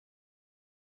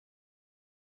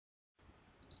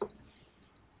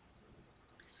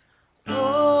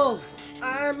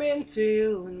into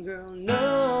you, and girl,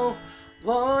 no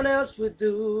one else would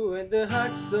do. And the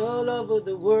hearts all over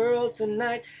the world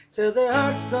tonight. So the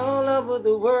hearts all over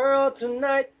the world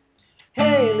tonight.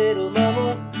 Hey little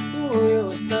mama, ooh, you're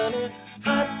a stunner,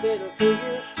 hot little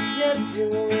figure. Yes, you're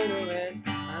a winner, and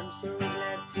I'm so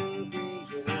glad to be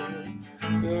yours.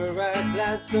 You're a right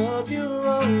glass of your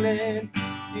own, and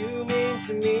you mean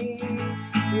to me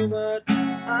what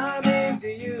I'm into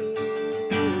you.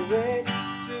 And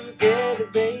together,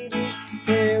 baby,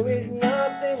 there is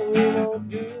nothing we won't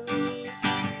do.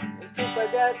 As if I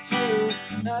got you,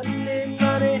 I don't need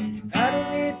money, I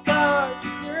don't need cars,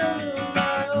 girl, you're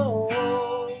my own.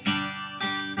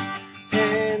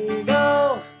 And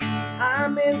oh,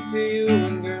 I'm into you,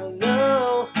 and girl,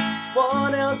 no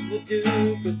one else would do.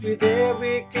 Cause with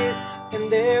every kiss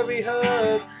and every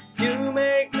hug, you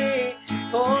make me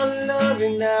fall in love.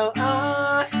 And now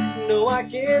I know I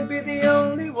can't be the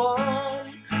only one.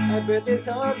 I bet there's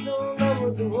hearts all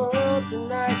over the world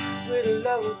tonight with a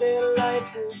love of their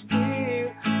life to feel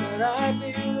what I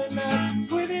feel when I'm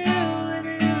with you, with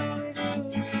you, with you,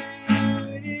 with you,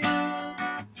 with you,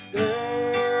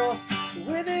 girl,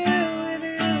 with you, with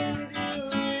you, with you,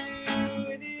 with you,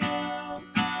 with you.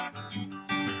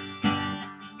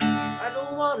 I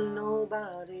don't want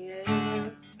nobody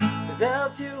else.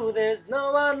 Without you, there's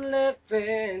no one left.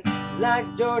 And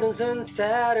like Jordan's on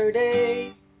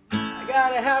Saturday, I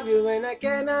gotta have you and I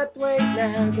cannot wait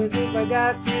now. Cause if I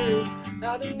got you,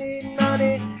 I don't need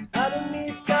money, I don't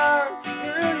need cars,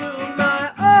 girl, you're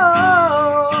my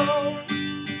own.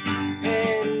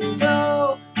 And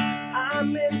though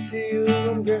I'm into you,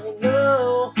 and girl,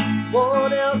 no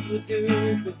one else would do.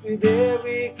 Cause with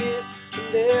every kiss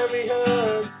and every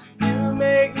hug, you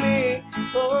make me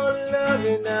fall in love.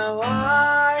 And now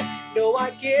I know I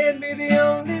can't be the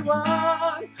only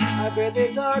one. I bet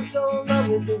there's hearts all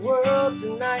over the world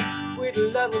tonight with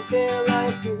the love of their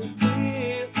life to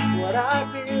feel what I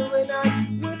feel when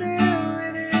I'm with you,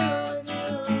 with you, with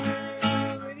you,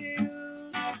 with you,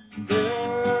 with you,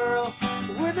 girl,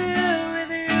 with you,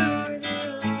 with you, with you,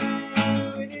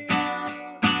 with you,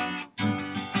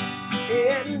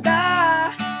 and I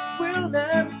will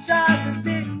never try to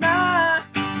deny.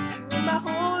 So my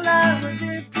whole life was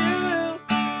if you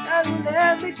hadn't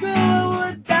let me go, I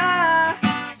would die.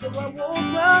 So I won't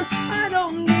run, I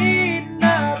don't need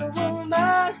another woman.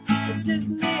 I just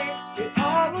need it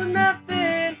all or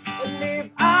nothing. And if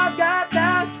I got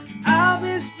that, I'll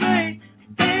be straight.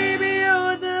 Baby,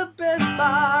 you're the best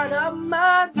part of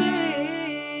my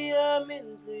day. I'm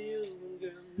into you, and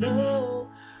girl, no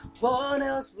one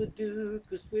else would do.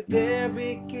 Cause with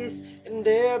every kiss and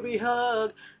every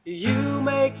hug, you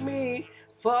make me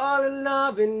fall in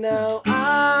love. And now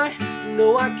I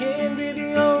know I can't be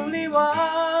the only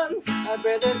one. I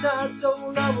bet there's hearts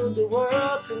all over the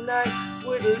world tonight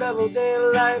with the love of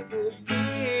their life will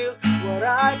feel what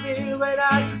I feel when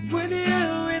I'm with you.